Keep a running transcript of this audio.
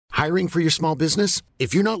Hiring for your small business?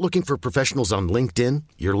 If you're not looking for professionals on LinkedIn,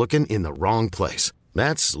 you're looking in the wrong place.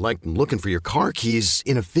 That's like looking for your car keys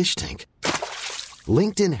in a fish tank.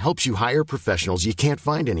 LinkedIn helps you hire professionals you can't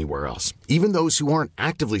find anywhere else, even those who aren't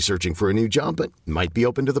actively searching for a new job but might be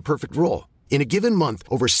open to the perfect role. In a given month,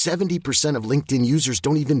 over 70% of LinkedIn users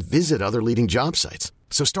don't even visit other leading job sites.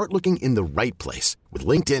 So start looking in the right place. With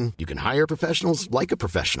LinkedIn, you can hire professionals like a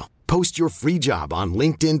professional. Post your free job on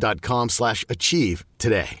linkedin.com/achieve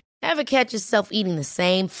today. Ever catch yourself eating the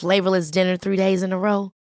same flavorless dinner 3 days in a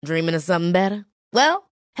row? Dreaming of something better?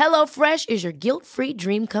 Well, HelloFresh is your guilt-free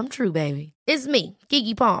dream come true, baby. It's me,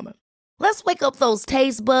 Keke Palmer. Let's wake up those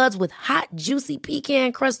taste buds with hot, juicy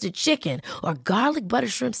pecan-crusted chicken or garlic butter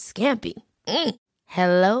shrimp scampi.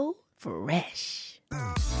 Hello Fresh.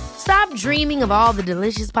 Stop dreaming of all the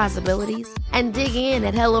delicious possibilities and dig in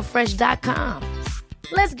at HelloFresh.com.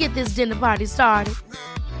 Let's get this dinner party started.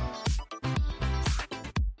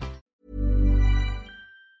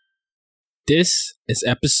 This is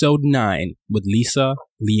episode 9 with Lisa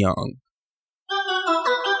Leong.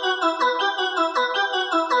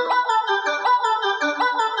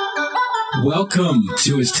 Welcome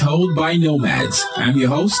to As Told by Nomads. I'm your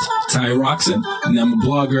host, Ty Roxon, and I'm a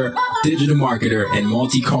blogger, digital marketer, and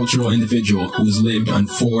multicultural individual who has lived on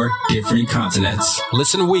 4 different continents.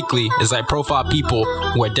 Listen weekly as I profile people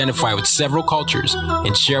who identify with several cultures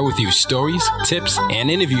and share with you stories, tips, and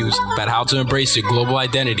interviews about how to embrace your global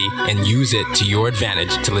identity and use it to your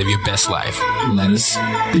advantage to live your best life. Let us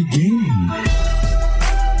begin.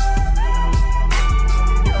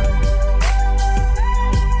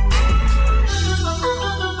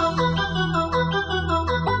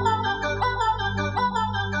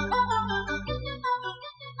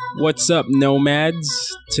 What's up, Nomads?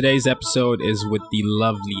 Today's episode is with the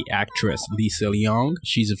lovely actress Lisa Leong.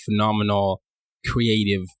 She's a phenomenal,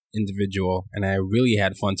 creative individual, and I really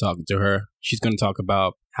had fun talking to her. She's going to talk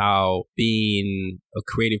about how being a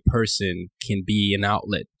creative person can be an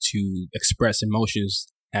outlet to express emotions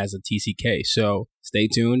as a TCK. So stay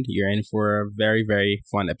tuned. You're in for a very, very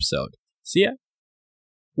fun episode. See ya.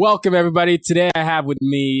 Welcome, everybody. Today I have with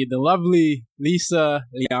me the lovely Lisa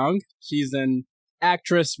Leong. She's an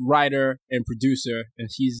actress, writer, and producer, and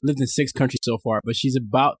she's lived in 6 countries so far, but she's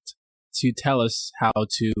about to tell us how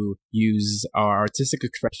to use our artistic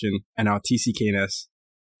expression and our TCK-ness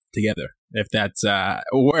together, if that's a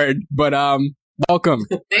word. But welcome.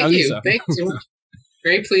 Thank you. Thank you.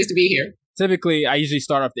 Very pleased to be here. Typically, I usually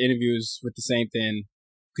start off the interviews with the same thing.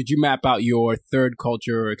 Could you map out your third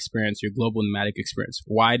culture experience, your global nomadic experience?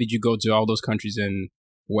 Why did you go to all those countries and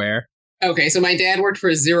where? Okay, so my dad worked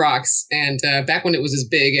for Xerox, and back when it was as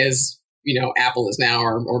big as, Apple is now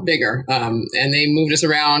or bigger. And they moved us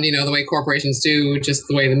around, the way corporations do, just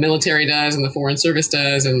the way the military does and the foreign service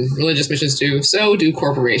does and religious missions do. So do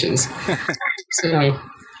corporations. So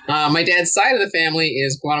my dad's side of the family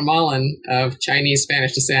is Guatemalan of Chinese,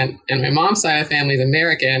 Spanish descent. And my mom's side of the family is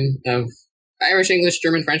American of Irish, English,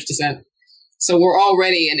 German, French descent. So we're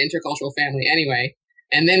already an intercultural family anyway.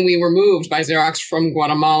 And then we were moved by Xerox from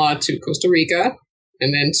Guatemala to Costa Rica,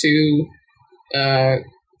 and then to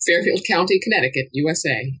Fairfield County, Connecticut,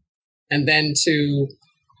 USA, and then to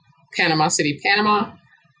Panama City, Panama,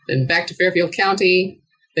 then back to Fairfield County,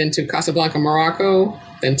 then to Casablanca, Morocco,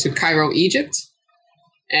 then to Cairo, Egypt.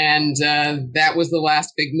 And that was the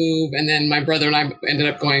last big move. And then my brother and I ended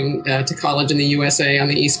up going to college in the USA on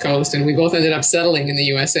the East Coast. And we both ended up settling in the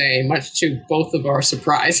USA, much to both of our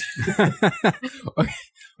surprise.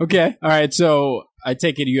 Okay. All right. So I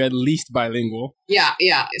take it you're at least bilingual. Yeah.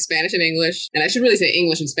 Spanish and English. And I should really say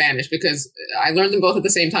English and Spanish because I learned them both at the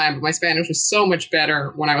same time. But my Spanish was so much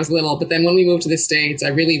better when I was little. But then when we moved to the States, I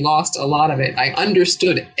really lost a lot of it. I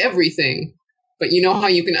understood everything. But you know how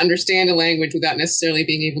you can understand a language without necessarily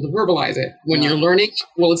being able to verbalize it when you're learning?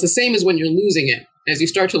 Well, it's the same as when you're losing it. As you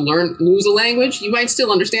start to lose a language, you might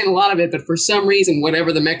still understand a lot of it, but for some reason,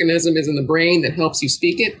 whatever the mechanism is in the brain that helps you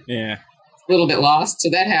speak it, it's a little bit lost. So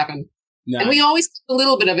that happened. No. And we always did a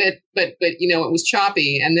little bit of it, but it was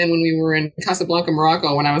choppy. And then when we were in Casablanca,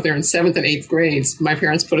 Morocco, when I was there in 7th and 8th grades, my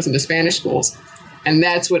parents put us into Spanish schools. And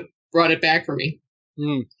that's what brought it back for me.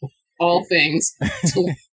 All things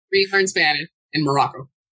to relearn Spanish. In Morocco.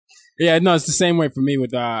 Yeah, no, it's the same way for me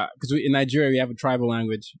with, because in Nigeria, we have a tribal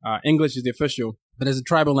language. English is the official, but there's a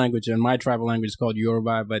tribal language, and my tribal language is called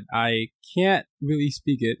Yoruba, but I can't really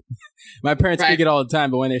speak it. My parents speak it all the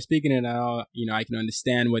time, but when they're speaking it, I can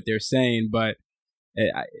understand what they're saying, but,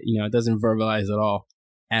 it doesn't verbalize at all.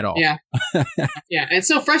 Yeah. Yeah. And it's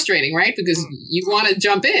so frustrating, right? Because you want to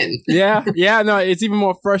jump in. Yeah. No, it's even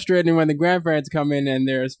more frustrating when the grandparents come in and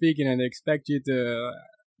they're speaking and they expect you to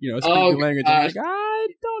speak the language. I'm like, I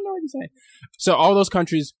don't know what you're saying. So all those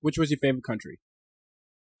countries, which was your favorite country?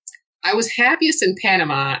 I was happiest in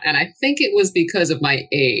Panama, and I think it was because of my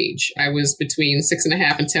age. I was between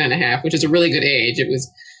 6.5 and 10.5, which is a really good age. It was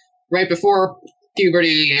right before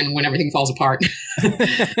puberty and when everything falls apart.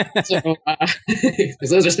 So, because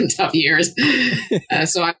those are some tough years.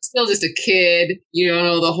 So I'm still just a kid,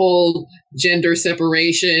 the whole gender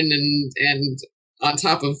separation and on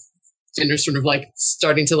top of gender sort of like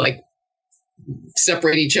starting to like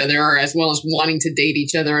separate each other, as well as wanting to date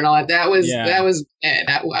each other and all that. That was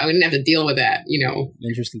I didn't have to deal with that.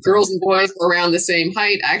 Interesting. Girls and boys were around the same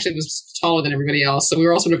height. I actually was taller than everybody else, so we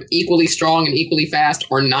were all sort of equally strong and equally fast,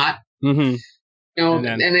 or not. Mm-hmm.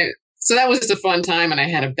 So that was just a fun time, and I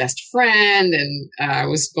had a best friend, and I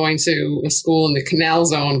was going to a school in the Canal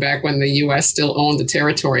Zone back when the U.S. still owned the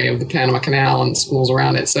territory of the Panama Canal and schools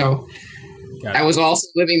around it. So I was also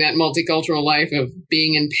living that multicultural life of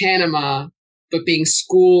being in Panama, but being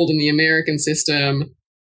schooled in the American system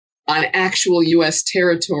on actual U.S.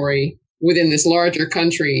 territory within this larger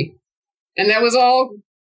country. And that was all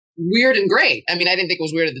weird and great. I mean, I didn't think it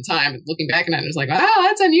was weird at the time, but looking back on it, it was like, oh,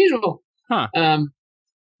 that's unusual. Huh.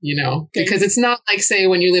 Because it's not like, say,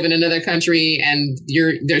 when you live in another country and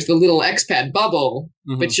there's the little expat bubble,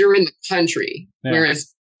 but you're in the country. Yeah.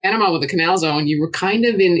 Whereas Panama with the Canal Zone, you were kind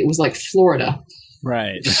of it was like Florida.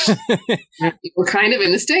 Right. You were kind of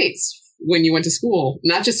in the States when you went to school,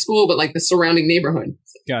 not just school, but like the surrounding neighborhood.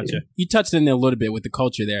 Gotcha. You touched in there a little bit with the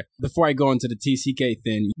culture there. Before I go into the TCK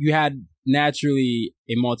thing, you had naturally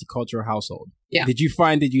a multicultural household. Yeah. Did you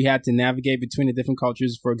find that you had to navigate between the different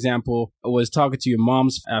cultures? For example, was talking to your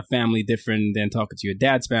mom's family different than talking to your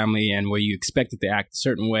dad's family, and were you expected to act a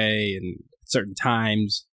certain way and certain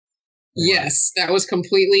times? Yes, that was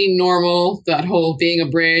completely normal. That whole being a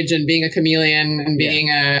bridge and being a chameleon and being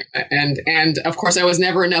and of course I was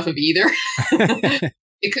never enough of either.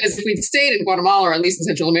 Because if we'd stayed in Guatemala, or at least in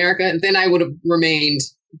Central America, then I would have remained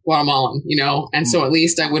Guatemalan, and so at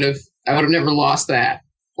least I would have never lost that.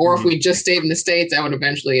 Or if we just stayed in the States, I would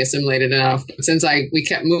eventually assimilated enough. But since we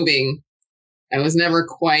kept moving, I was never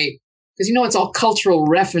quite. Because, it's all cultural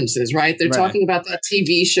references, right? They're talking about that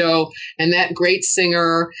TV show and that great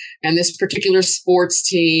singer and this particular sports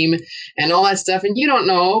team and all that stuff. And you don't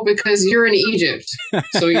know because you're in Egypt.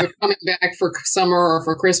 So you're coming back for summer or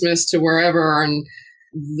for Christmas to wherever. And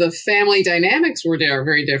the family dynamics were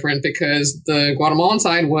very different because the Guatemalan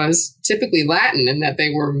side was typically Latin in that they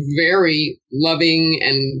were very loving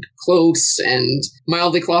and close and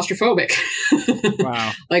mildly claustrophobic.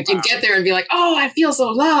 Wow. Like you'd get there and be like, oh, I feel so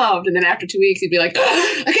loved. And then after 2 weeks, you'd be like,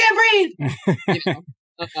 oh, I can't breathe.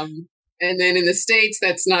 And then in the States,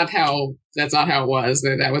 that's not how it was.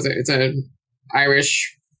 It's a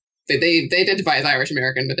Irish. They identify as Irish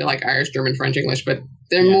American, but they're like Irish, German, French, English, but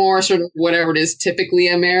they're more sort of whatever it is, typically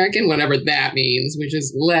American, whatever that means, which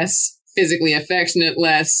is less physically affectionate,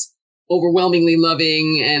 less overwhelmingly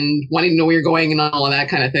loving and wanting to know where you're going and all of that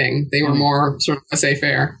kind of thing. They were more sort of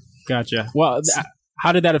laissez-faire. Gotcha. Well,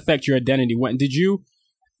 how did that affect your identity? When did you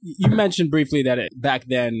mentioned briefly that back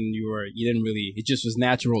then it just was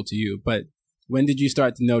natural to you, but when did you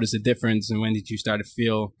start to notice a difference and when did you start to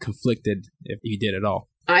feel conflicted, if you did at all?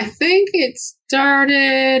 I think it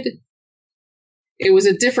was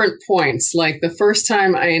at different points. Like the first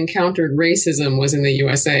time I encountered racism was in the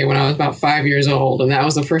USA when I was about 5 years old. And that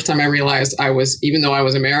was the first time I realized even though I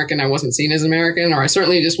was American, I wasn't seen as American, or I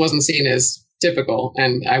certainly just wasn't seen as typical.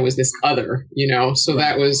 And I was this other, So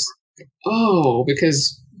that was,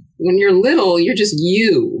 because when you're little, you're just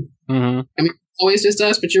you. Mm-hmm. I mean, always just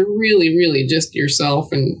us, but you're really, really just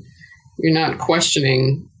yourself. And you're not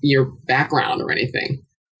questioning your background or anything.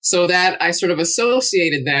 So that I sort of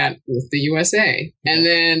associated that with the USA. And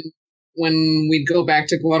then when we'd go back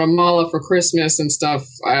to Guatemala for Christmas and stuff,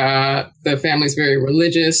 the family's very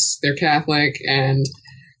religious. They're Catholic and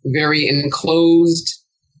very enclosed.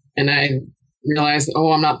 And I realized,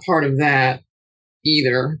 I'm not part of that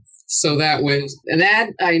either. So that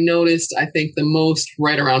I noticed, I think, the most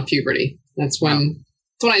right around puberty. That's when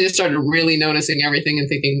I just started really noticing everything and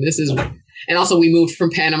thinking and also we moved from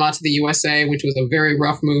Panama to the USA, which was a very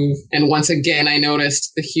rough move. And once again, I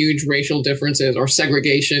noticed the huge racial differences or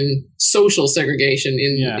segregation, social segregation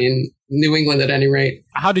in New England at any rate.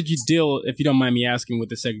 How did you deal, if you don't mind me asking, with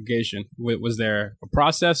the segregation? Was there a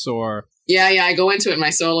process or? Yeah. I go into it in my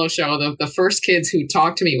solo show. The first kids who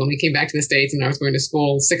talked to me when we came back to the States and I was going to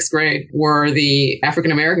school, 6th grade, were the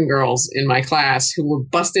African-American girls in my class who were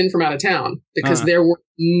bussed in from out of town because there were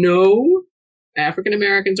no African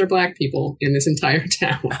Americans or Black people in this entire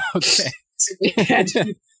town.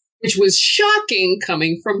 Okay. Which was shocking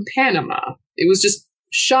coming from Panama. It was just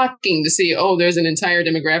shocking to see, oh, there's an entire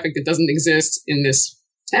demographic that doesn't exist in this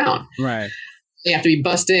town. Right. They have to be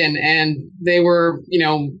bussed in. And they were,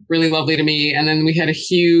 really lovely to me. And then we had a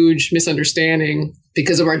huge misunderstanding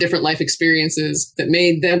because of our different life experiences that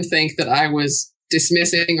made them think that I was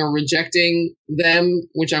dismissing or rejecting them,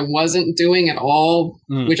 which I wasn't doing at all,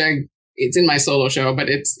 it's in my solo show, but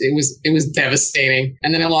it was devastating.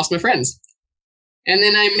 And then I lost my friends. And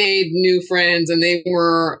then I made new friends, and they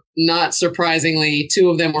were, not surprisingly,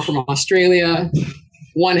 2 of them were from Australia.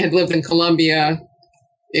 1 had lived in Colombia.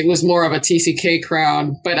 It was more of a TCK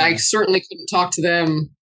crowd, but I certainly couldn't talk to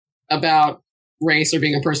them about race or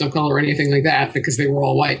being a person of color or anything like that because they were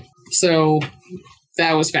all white. So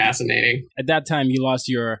that was fascinating. At that time, you lost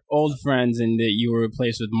your old friends and that you were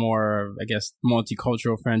replaced with more, I guess,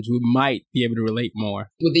 multicultural friends who might be able to relate more.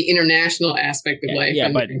 With the international aspect of life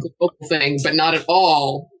and the global thing, but not at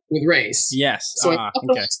all with race. Yes. So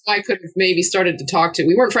I could have maybe started to talk to.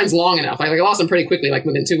 We weren't friends long enough. I lost them pretty quickly, like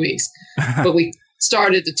within 2 weeks. But we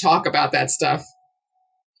started to talk about that stuff.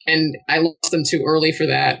 And I lost them too early for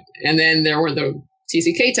that. And then there were the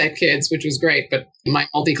TCK type kids, which was great, but my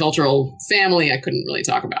multicultural family, I couldn't really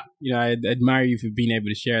talk about. I admire you for being able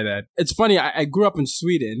to share that. It's funny, I grew up in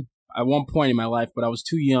Sweden at one point in my life, but I was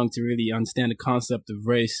too young to really understand the concept of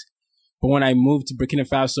race. But when I moved to Burkina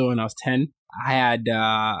Faso when I was 10, I had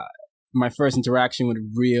my first interaction with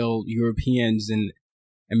real Europeans and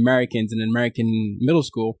Americans in an American middle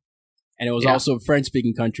school. And it was also a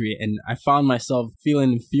French-speaking country. And I found myself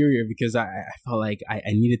feeling inferior because I felt like I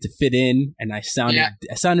needed to fit in. And I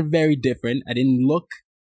sounded very different. I didn't look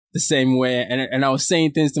the same way. And I was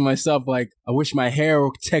saying things to myself like, I wish my hair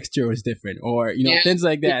texture was different. Or, things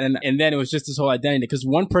like that. And then it was just this whole identity. Because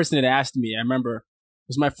one person had asked me, I remember, it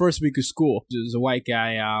was my first week of school. It was a white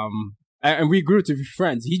guy. And we grew to be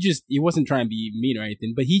friends. He wasn't trying to be mean or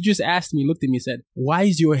anything. But he just asked me, looked at me and said, why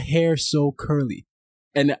is your hair so curly?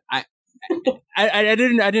 And I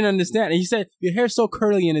didn't understand. And he said, your hair's so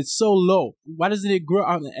curly and it's so low. Why doesn't it grow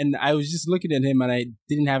out? And I was just looking at him and I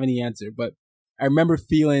didn't have any answer. But I remember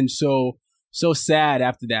feeling so sad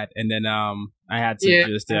after that. And then I had to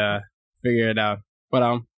just figure it out.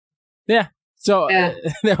 But so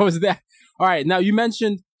that was that. All right. Now you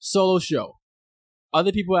mentioned solo show.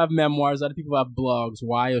 Other people have memoirs. Other people have blogs.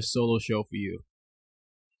 Why a solo show for you?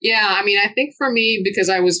 Yeah, I mean, I think for me, because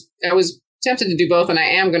I was tempted to do both, and I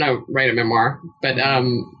am going to write a memoir, but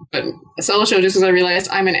a solo show just because I realized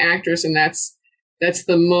I'm an actress, and that's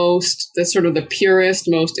sort of the purest,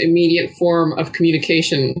 most immediate form of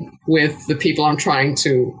communication with the people I'm trying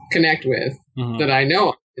to connect with that I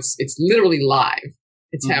know. It's literally live.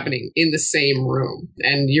 It's happening in the same room,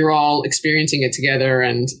 and you're all experiencing it together,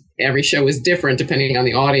 and every show is different depending on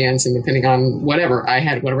the audience and depending on whatever I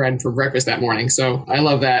had for breakfast that morning. So I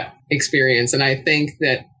love that experience, and I think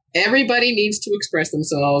that everybody needs to express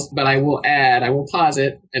themselves, but I will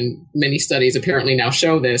posit, and many studies apparently now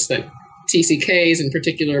show this, that TCKs in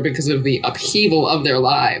particular, because of the upheaval of their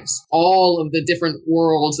lives, all of the different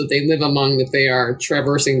worlds that they live among, that they are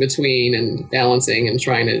traversing between and balancing and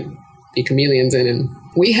trying to be chameleons in. And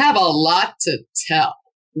we have a lot to tell.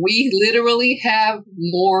 We literally have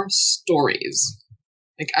more stories.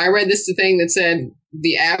 Like, I read this thing that said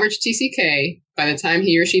the average TCK, by the time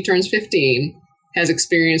he or she turns 15, has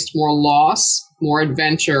experienced more loss, more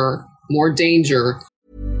adventure, more danger.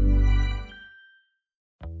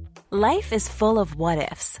 Life is full of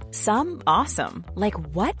what-ifs. Some awesome, like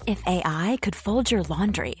what if AI could fold your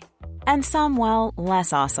laundry? And some, well,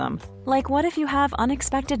 less awesome, like what if you have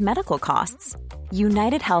unexpected medical costs?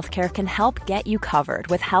 United Healthcare can help get you covered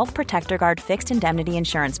with Health Protector Guard fixed indemnity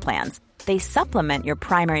insurance plans. They supplement your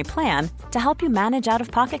primary plan to help you manage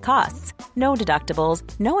out-of-pocket costs. No deductibles,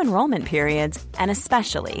 no enrollment periods, and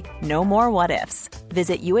especially no more what-ifs.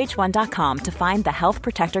 Visit UH1.com to find the Health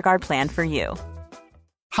Protector Guard plan for you.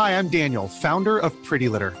 Hi, I'm Daniel, founder of Pretty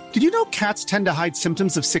Litter. Did you know cats tend to hide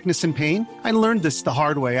symptoms of sickness and pain? I learned this the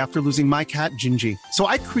hard way after losing my cat, Gingy. So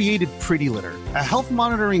I created Pretty Litter, a health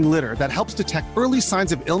monitoring litter that helps detect early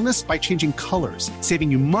signs of illness by changing colors, saving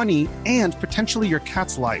you money and potentially your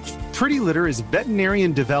cat's life. Pretty Litter is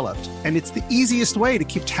veterinarian developed, and it's the easiest way to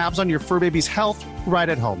keep tabs on your fur baby's health right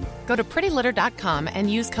at home. Go to prettylitter.com and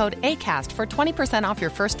use code ACAST for 20% off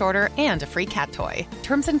your first order and a free cat toy.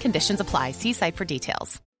 Terms and conditions apply. See site for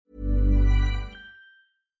details.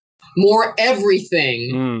 More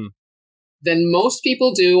everything than most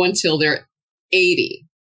people do until they're 80.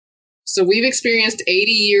 So we've experienced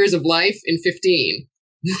 80 years of life in 15,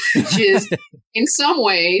 which is in some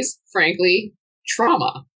ways, frankly,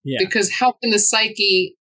 trauma. Yeah. Because how can the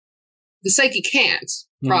psyche can't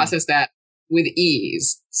process that with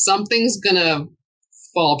ease. Something's going to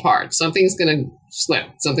fall apart. Something's going to slip.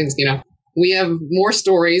 Something's, we have more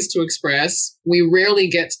stories to express. We rarely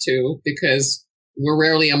get to because we're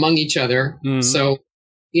rarely among each other. Mm-hmm. So,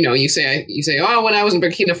 you say, oh, when I was in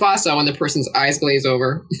Burkina Faso, and the person's eyes glaze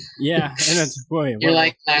over. Yeah. And that's, boy, you're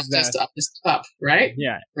like, I'm just up, right?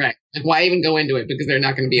 Yeah. Right. And why even go into it? Because they're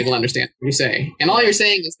not going to be able to understand what you say. And all you're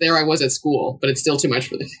saying is, there I was at school, but it's still too much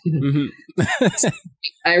for them. Mm-hmm.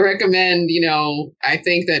 I recommend, I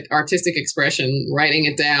think that artistic expression, writing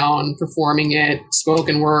it down, performing it,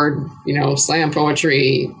 spoken word, slam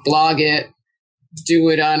poetry, blog it, do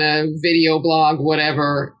it on a video blog,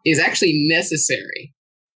 whatever, is actually necessary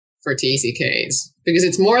for TCKs, because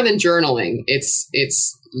it's more than journaling. It's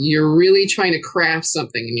you're really trying to craft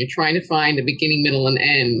something, and you're trying to find a beginning, middle, and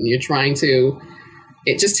end. It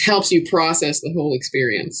just helps you process the whole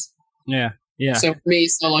experience. Yeah. So for me,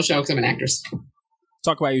 solo show, because I'm an actress.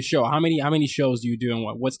 Talk about your show. How many shows do you do, and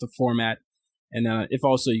what's the format? And if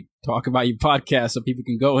also you talk about your podcast, so people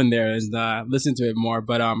can go in there and listen to it more.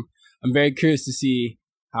 But I'm very curious to see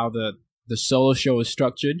how the solo show is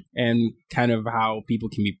structured, and kind of how people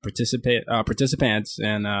can be participants,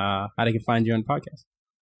 and how they can find you on the podcast.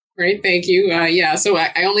 Great, thank you. So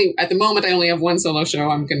I only, at the moment, I only have one solo show.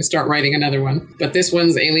 I'm going to start writing another one, but this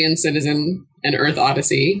one's Alien Citizen and Earth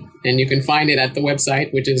Odyssey, and you can find it at the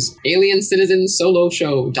website, which is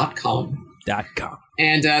aliencitizensoloshow.com.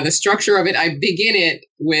 And the structure of it, I begin it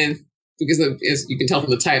with, because as you can tell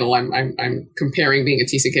from the title, I'm comparing being a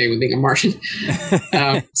TCK with being a Martian.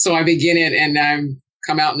 So I begin it, and I'm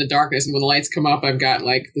come out in the darkness, and when the lights come up, I've got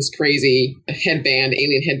like this crazy headband,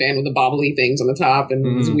 alien headband with the bobbly things on the top,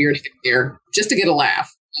 and this weird hair, just to get a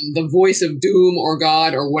laugh. And the voice of doom or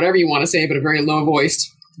God or whatever you want to say, but a very low-voiced,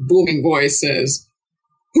 booming voice says,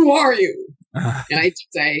 "Who are you?" And I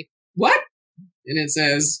say, "What?" And it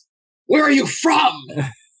says, "Where are you from?" I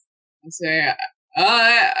say,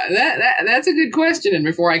 that's a good question. And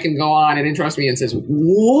before I can go on, it interrupts me and says,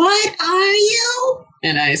 "What are you?"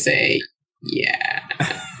 And I say, "Yeah."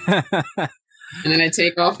 And then I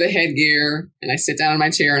take off the headgear, and I sit down in my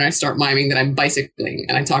chair, and I start miming that I'm bicycling,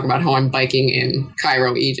 and I talk about how I'm biking in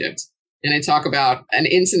Cairo, Egypt. And I talk about an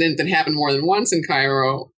incident that happened more than once in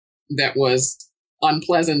Cairo that was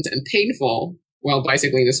unpleasant and painful while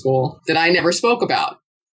bicycling to school that I never spoke about.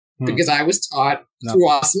 Because I was taught through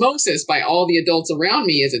osmosis by all the adults around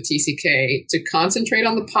me as a TCK to concentrate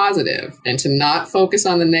on the positive and to not focus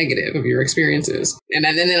on the negative of your experiences. And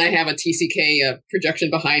then I have a TCK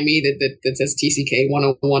projection behind me that says TCK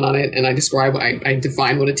 101 on it. And I define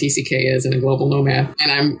what a TCK is in a global nomad.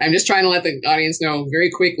 And I'm just trying to let the audience know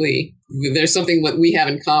very quickly, there's something that we have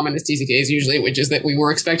in common as TCKs usually, which is that we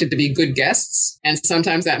were expected to be good guests. And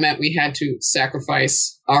sometimes that meant we had to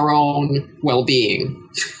sacrifice our own well-being.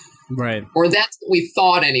 Right. Or that's what we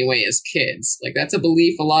thought anyway as kids. Like, that's a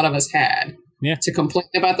belief a lot of us had. Yeah. To complain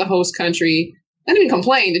about the host country, not even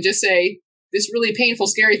complain, to just say, this really painful,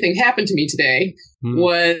 scary thing happened to me today,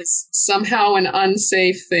 was somehow an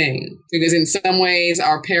unsafe thing. Because in some ways,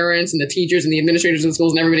 our parents and the teachers and the administrators of the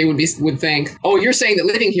schools and everybody would think, oh, you're saying that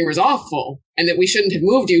living here is awful and that we shouldn't have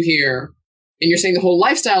moved you here. And you're saying the whole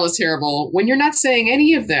lifestyle is terrible. When you're not saying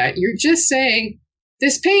any of that, you're just saying,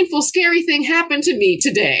 this painful, scary thing happened to me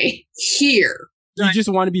today, here. You just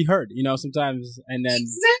want to be heard, sometimes, and then...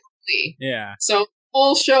 Exactly. Yeah. So the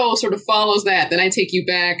whole show sort of follows that. Then I take you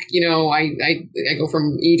back, I go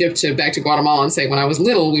from Egypt back to Guatemala and say, when I was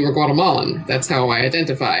little, we were Guatemalan. That's how I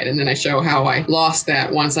identified. And then I show how I lost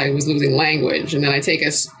that once I was losing language. And then I take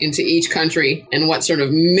us into each country and what sort of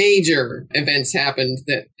major events happened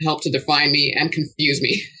that helped to define me and confuse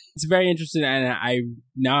me. It's very interesting, and I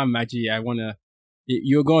want to...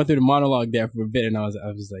 You were going through the monologue there for a bit, and I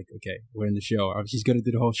was like, okay, we're in the show. She's going to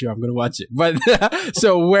do the whole show. I'm going to watch it. But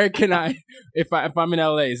so where can if I'm in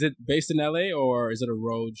LA, is it based in LA or is it a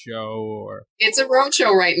road show? Or It's a road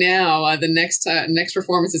show right now. The next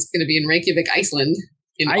performance is going to be in Reykjavik, Iceland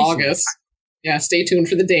in August. Yeah, stay tuned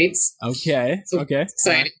for the dates. Okay. So okay.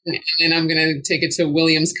 Exciting. And then I'm going to take it to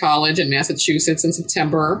Williams College in Massachusetts in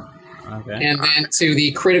September. Okay. And then to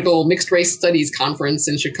the Critical Mixed Race Studies Conference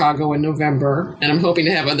in Chicago in November. And I'm hoping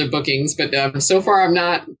to have other bookings, but so far I'm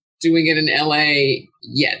not doing it in LA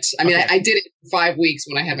yet. I mean, I did it for 5 weeks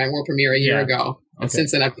when I had my world premiere a year ago. And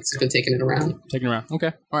since then I've just been taking it around.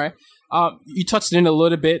 Okay. All right. You touched in a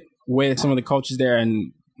little bit with some of the cultures there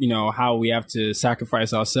and, how we have to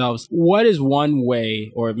sacrifice ourselves. What is one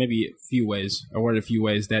way, or maybe a few ways, or what are a few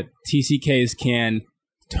ways that TCKs can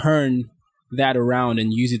turn that around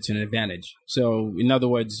and use it to an advantage? So in other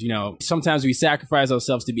words, sometimes we sacrifice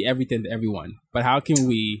ourselves to be everything to everyone, but how can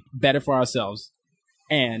we better for ourselves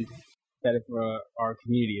and better for our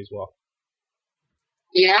community as well?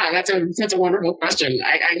 Yeah, that's a wonderful question.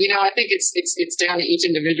 I think it's down to each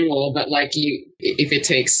individual, but like if it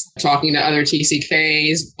takes talking to other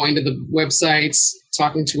TCKs, going to the websites,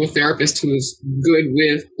 talking to a therapist who's good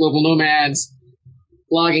with global nomads,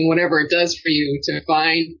 blogging, whatever it does for you to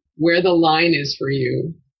find where the line is for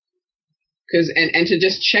you. And to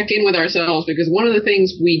just check in with ourselves, because one of the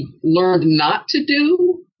things we learned not to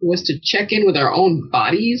do was to check in with our own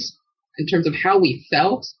bodies in terms of how we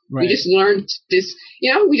felt. Right. We just learned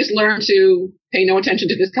to pay no attention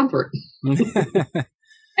to discomfort.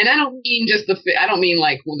 And I don't mean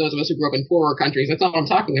like those of us who grew up in poorer countries. That's not what I'm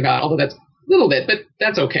talking about, although that's a little bit, but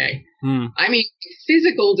that's okay. I mean,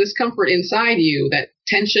 physical discomfort inside you, that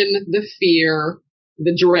tension, the fear,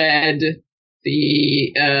 the dread,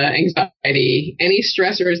 the anxiety, any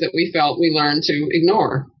stressors that we felt, we learned to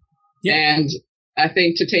ignore. Yeah. And I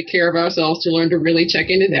think to take care of ourselves, to learn to really check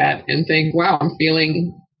into that and think, wow, I'm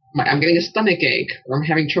getting a stomach ache, or I'm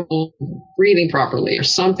having trouble breathing properly, or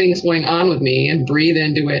something's going on with me, and breathe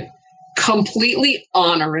into it. Completely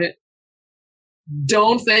honor it.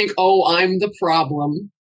 Don't think, oh, I'm the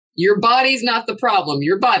problem. Your body's not the problem.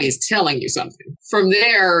 Your body's telling you something. From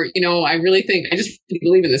there, I really think, I just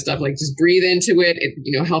believe in this stuff. Like, just breathe into it.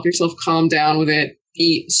 Help yourself calm down with it.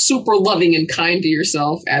 Be super loving and kind to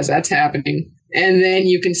yourself as that's happening. And then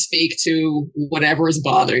you can speak to whatever is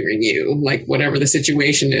bothering you, like whatever the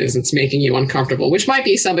situation is that's making you uncomfortable, which might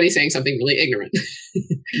be somebody saying something really ignorant.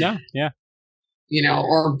 Yeah.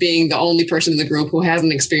 Or being the only person in the group who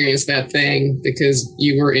hasn't experienced that thing because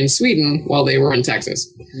you were in Sweden while they were in Texas.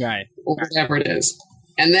 Right. Or whatever it is.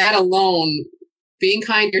 And that alone, being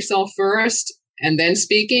kind to yourself first and then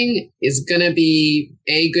speaking is going to be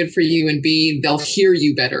A, good for you, and B, they'll hear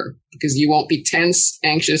you better because you won't be tense,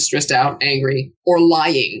 anxious, stressed out, angry, or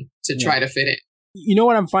lying to try to fit in. You know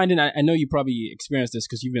what I'm finding? I know you probably experienced this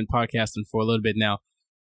because you've been podcasting for a little bit now.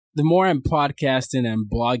 The more I'm podcasting and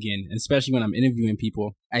blogging, especially when I'm interviewing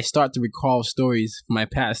people, I start to recall stories from my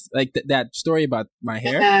past. Like that story about my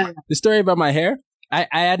hair. The story about my hair. I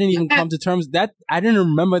hadn't even come to terms that I didn't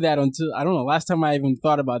remember that until, I don't know, last time I even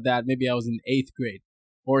thought about that, maybe I was in 8th grade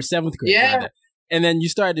or 7th grade. Rather. And then you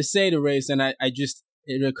started to say the race, and it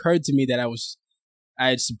occurred to me that I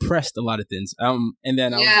had suppressed a lot of things. And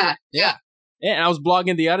then and I was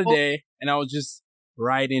blogging the other day, and I was just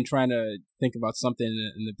writing, trying to think about something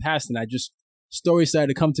in the past, and stories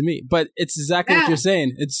started to come to me. But it's exactly what you're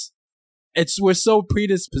saying. We're so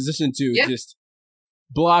predispositioned to just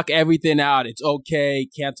block everything out. It's okay.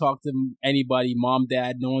 Can't talk to anybody, mom,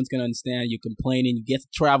 dad. No one's gonna understand. You're complaining. You get to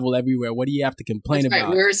travel everywhere. What do you have to complain about?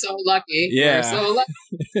 We're so lucky. Yeah. We're so lucky.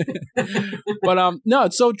 But no,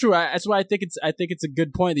 it's so true. That's why I think it's a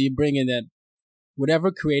good point that you bring in, that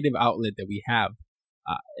whatever creative outlet that we have,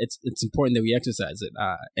 it's important that we exercise it.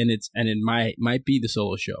 And it might be the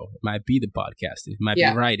solo show, it might be the podcast, it might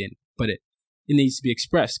be writing, but it needs to be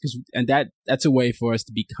expressed, and that's a way for us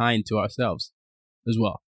to be kind to ourselves as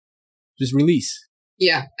well. Just release.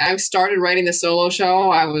 Yeah, I started writing the solo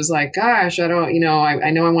show. I was like, gosh, I don't,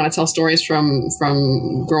 I know I want to tell stories from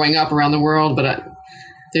growing up around the world, but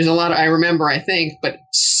there's a lot I remember, I think, but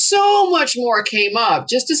so much more came up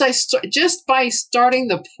just by starting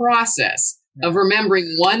the process of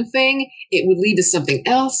remembering one thing. It would lead to something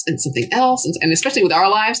else and something else. And especially with our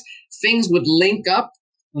lives, things would link up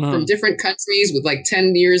from different countries with like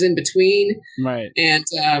 10 years in between. Right.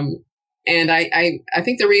 And I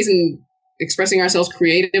think the reason expressing ourselves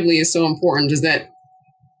creatively is so important is that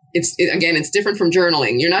it's different from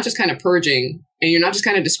journaling. You're not just kind of purging, and you're not just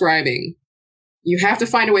kind of describing. You have to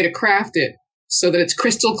find a way to craft it so that it's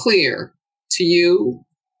crystal clear to you,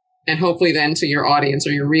 and hopefully then to your audience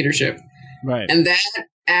or your readership. Right. And that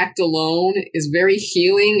act alone is very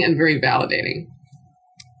healing and very validating.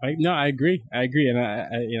 I agree. And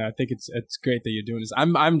I think it's great that you're doing this.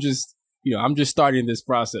 I'm just starting this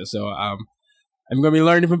process, so I'm going to be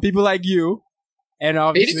learning from people like you, and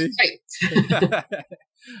obviously.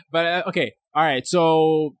 But okay, all right.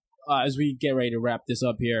 So as we get ready to wrap this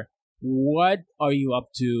up here, what are you up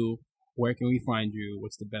to? Where can we find you?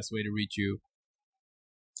 What's the best way to reach you?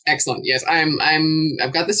 Excellent. Yes,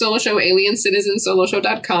 I've got the solo show,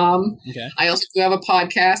 AlienCitizenSoloShow.com. Okay. I also do have a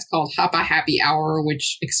podcast called Hapa Happy Hour,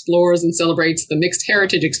 which explores and celebrates the mixed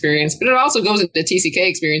heritage experience, but it also goes into TCK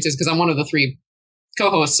experiences because I'm one of the 3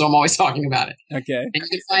 co-hosts, so I'm always talking about it. Okay. And you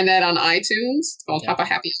can find that on iTunes, called Hapa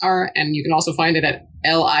Happy Hour, and you can also find it at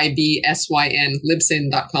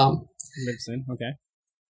Libsyn.com. Libsyn, okay.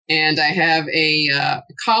 And I have a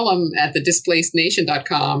column at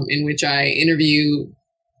thedisplacednation.com in which I interview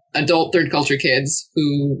adult third culture kids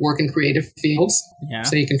who work in creative fields. Yeah.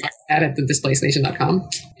 So you can find that at thedisplacednation.com.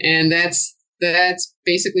 And that's that's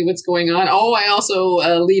basically what's going on. Oh, I also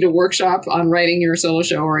lead a workshop on writing your solo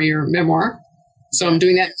show or your memoir. So I'm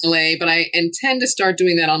doing that in LA, but I intend to start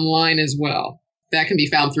doing that online as well. That can be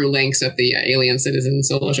found through links at the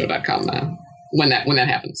AlienCitizenSoloShow.com when that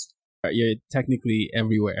happens. You're technically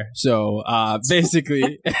everywhere. So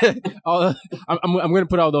basically, I'm going to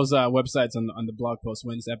put all those websites on the blog post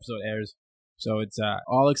when this episode airs. So it's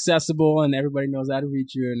all accessible and everybody knows how to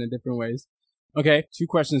reach you in different ways. Okay, 2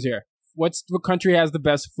 questions here. What country has the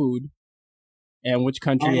best food? And which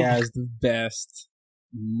country has the best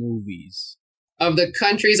movies? Of the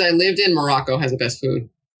countries I lived in, Morocco has the best food.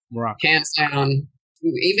 Morocco. Hands down.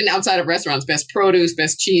 Even outside of restaurants, best produce,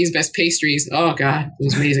 best cheese, best pastries. Oh, God, it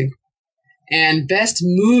was amazing. And best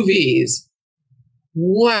movies.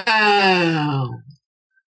 Wow.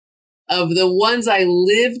 Of the ones I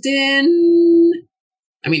lived in,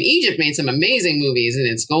 I mean, Egypt made some amazing movies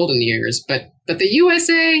in its golden years, but the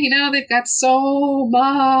USA, they've got so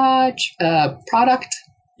much product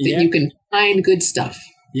that you can find good stuff.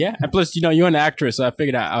 Yeah, and plus, you're an actress, so I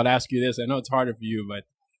figured I would ask you this. I know it's harder for you, but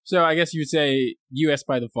so I guess you would say U.S.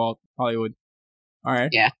 by default, Hollywood. All right.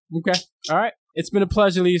 Yeah. Okay. All right. It's been a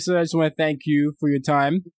pleasure, Lisa. I just want to thank you for your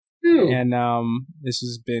time. Ooh. And this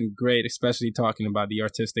has been great, especially talking about the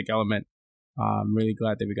artistic element. I'm really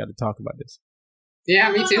glad that we got to talk about this.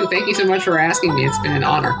 Yeah, me too. Thank you so much for asking me. It's been an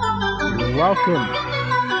honor. You're welcome.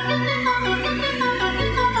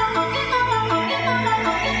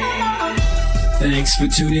 Thanks for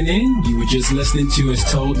tuning in. You were just listening to As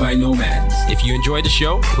Told by Nomads. If you enjoyed the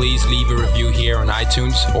show, please leave a review here on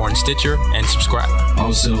iTunes or on Stitcher and subscribe.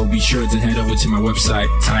 Also, be sure to head over to my website,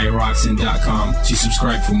 tyroxin.com, to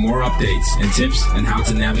subscribe for more updates and tips on how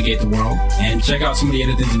to navigate the world and check out some of the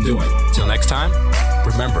other things I'm doing. Till next time,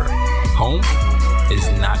 remember, home is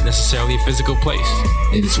not necessarily a physical place.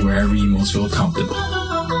 It is wherever you most feel comfortable.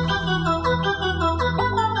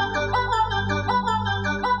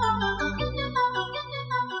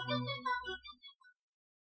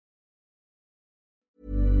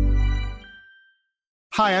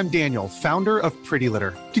 Hi, I'm Daniel, founder of Pretty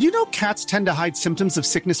Litter. Did you know cats tend to hide symptoms of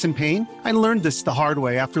sickness and pain? I learned this the hard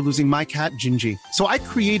way after losing my cat, Gingy. So I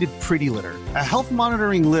created Pretty Litter, a health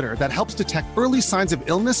monitoring litter that helps detect early signs of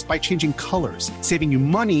illness by changing colors, saving you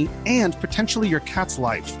money and potentially your cat's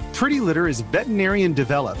life. Pretty Litter is veterinarian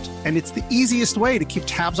developed, and it's the easiest way to keep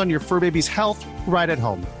tabs on your fur baby's health right at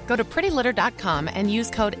home. Go to prettylitter.com and use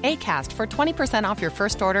code ACAST for 20% off your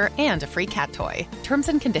first order and a free cat toy. Terms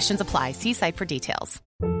and conditions apply. See site for details.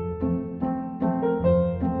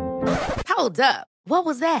 Hold up. What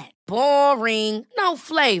was that? Boring. No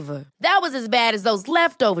flavor. That was as bad as those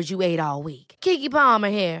leftovers you ate all week. Keke Palmer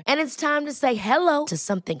here, and it's time to say hello to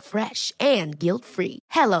something fresh and guilt-free.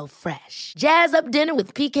 Hello Fresh. Jazz up dinner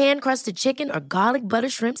with pecan-crusted chicken or garlic butter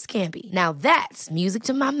shrimp scampi. Now that's music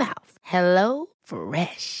to my mouth. Hello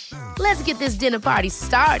Fresh. Let's get this dinner party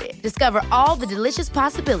started. Discover all the delicious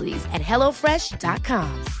possibilities at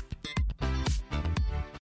HelloFresh.com.